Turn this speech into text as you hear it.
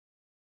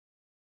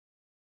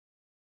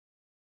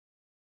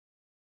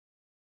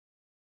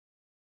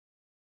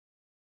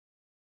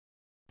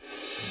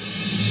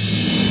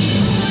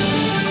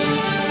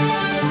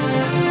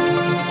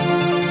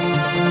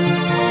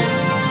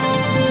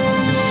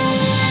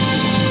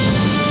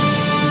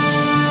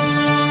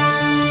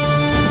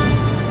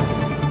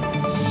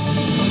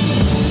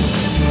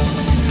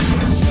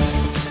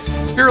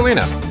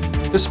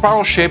Spirulina. This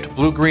spiral-shaped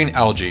blue-green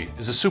algae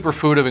is a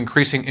superfood of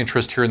increasing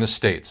interest here in the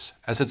States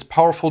as its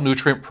powerful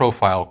nutrient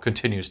profile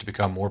continues to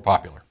become more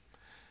popular.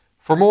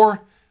 For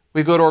more,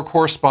 we go to our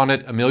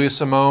correspondent Amelia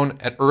Simone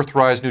at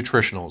Earthrise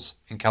Nutritionals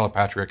in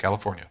Calipatria,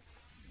 California.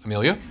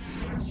 Amelia?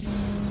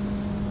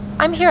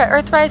 I'm here at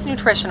Earthrise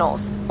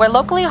Nutritionals, where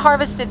locally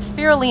harvested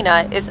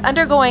spirulina is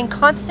undergoing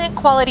constant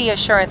quality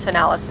assurance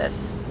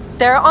analysis.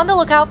 They're on the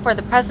lookout for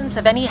the presence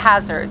of any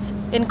hazards,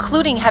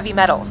 including heavy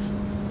metals.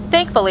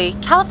 Thankfully,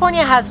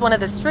 California has one of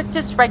the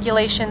strictest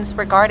regulations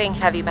regarding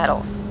heavy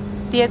metals.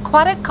 The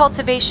aquatic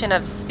cultivation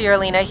of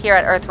spirulina here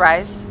at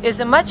Earthrise is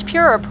a much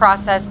purer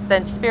process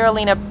than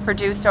spirulina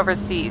produced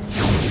overseas.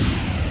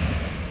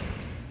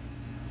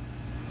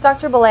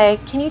 Dr. Belay,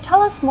 can you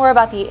tell us more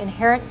about the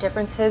inherent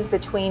differences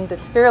between the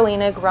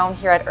spirulina grown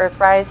here at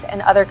Earthrise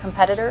and other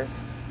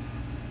competitors?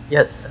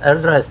 Yes,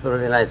 Earthrise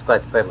Spirulina is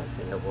quite famous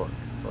in the world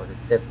for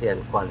its safety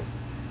and quality.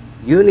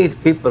 You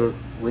need people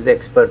with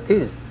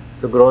expertise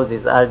to grow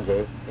this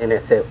algae in a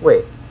safe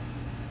way.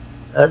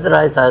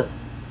 Earthrise has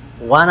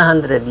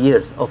 100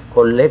 years of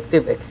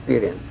collective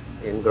experience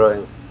in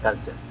growing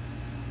culture.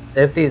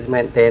 Safety is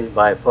maintained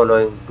by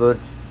following good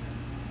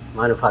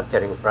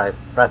manufacturing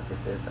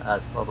practices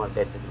as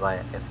promulgated by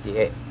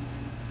FDA.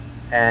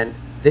 And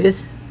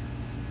this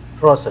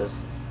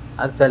process,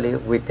 actually,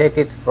 we take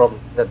it from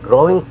the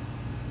growing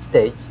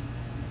stage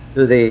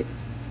to the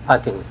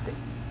packing stage.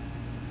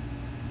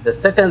 The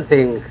second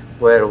thing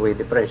where we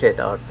differentiate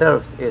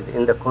ourselves is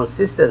in the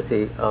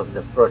consistency of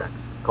the product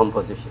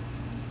composition.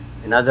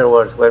 In other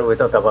words, when we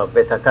talk about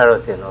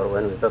beta-carotene or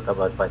when we talk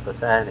about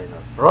phycocyanin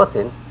or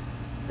protein,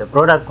 the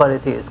product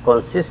quality is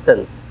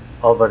consistent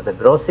over the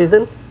growth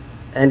season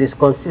and is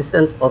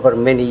consistent over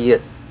many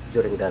years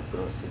during that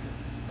growth season.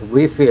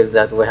 We feel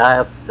that we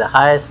have the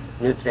highest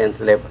nutrient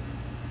level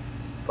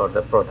for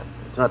the product.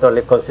 It's not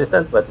only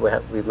consistent, but we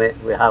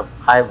have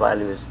high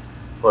values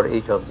for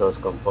each of those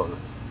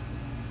components.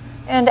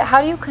 And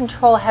how do you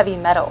control heavy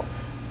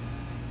metals?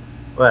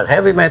 Well,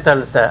 heavy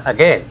metals,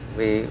 again,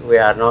 we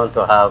are known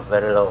to have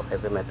very low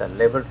heavy metal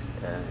levels.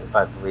 In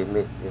fact, we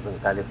meet even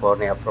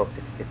California Prop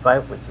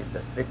 65, which is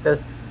the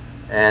strictest.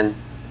 And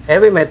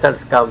heavy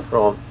metals come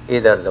from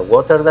either the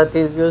water that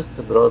is used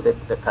to grow the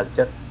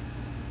culture,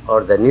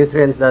 or the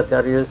nutrients that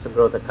are used to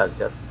grow the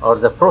culture, or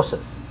the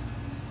process,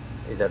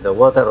 either the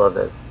water or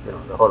the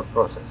whole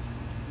process.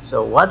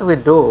 So what we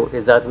do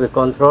is that we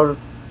control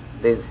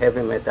these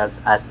heavy metals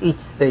at each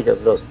stage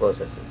of those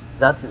processes.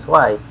 That is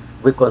why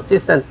we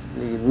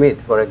consistently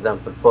meet, for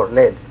example, for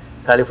lead,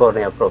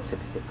 California Prop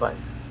 65.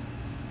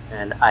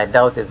 And I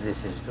doubt if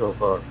this is true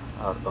for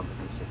our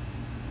competition.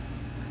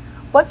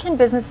 What can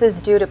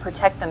businesses do to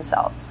protect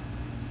themselves?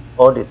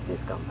 Audit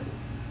these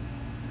companies.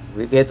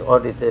 We get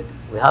audited.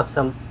 We have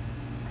some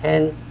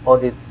 10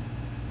 audits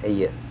a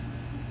year,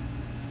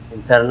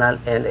 internal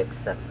and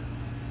external.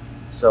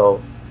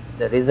 So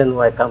the reason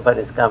why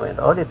companies come and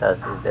audit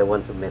us is they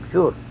want to make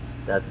sure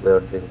that we're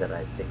doing the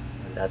right thing.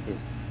 And that is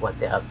what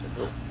they have to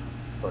do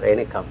for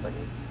any company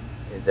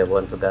if they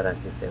want to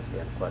guarantee safety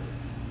and quality.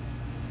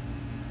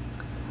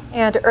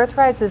 And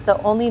Earthrise is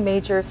the only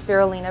major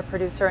spirulina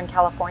producer in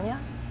California?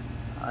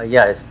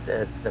 Yeah, it's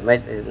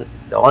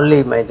the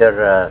only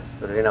major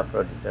spirulina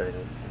producer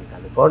in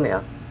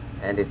California,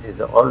 and it is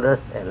the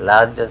oldest and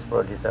largest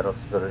producer of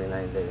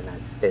spirulina in the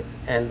United States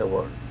and the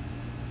world.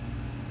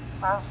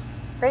 Wow.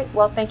 Great.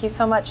 Well, thank you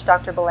so much,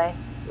 Dr. Belay.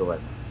 You're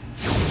welcome.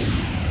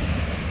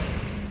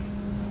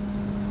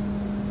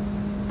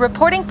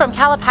 Reporting from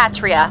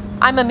Calipatria,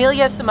 I'm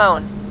Amelia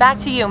Simone. Back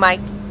to you,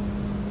 Mike.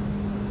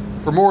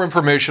 For more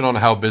information on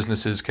how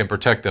businesses can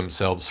protect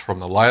themselves from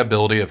the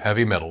liability of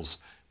heavy metals,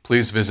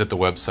 please visit the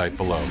website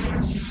below.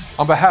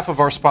 On behalf of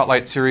our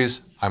Spotlight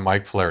series, I'm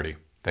Mike Flaherty.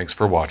 Thanks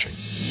for watching.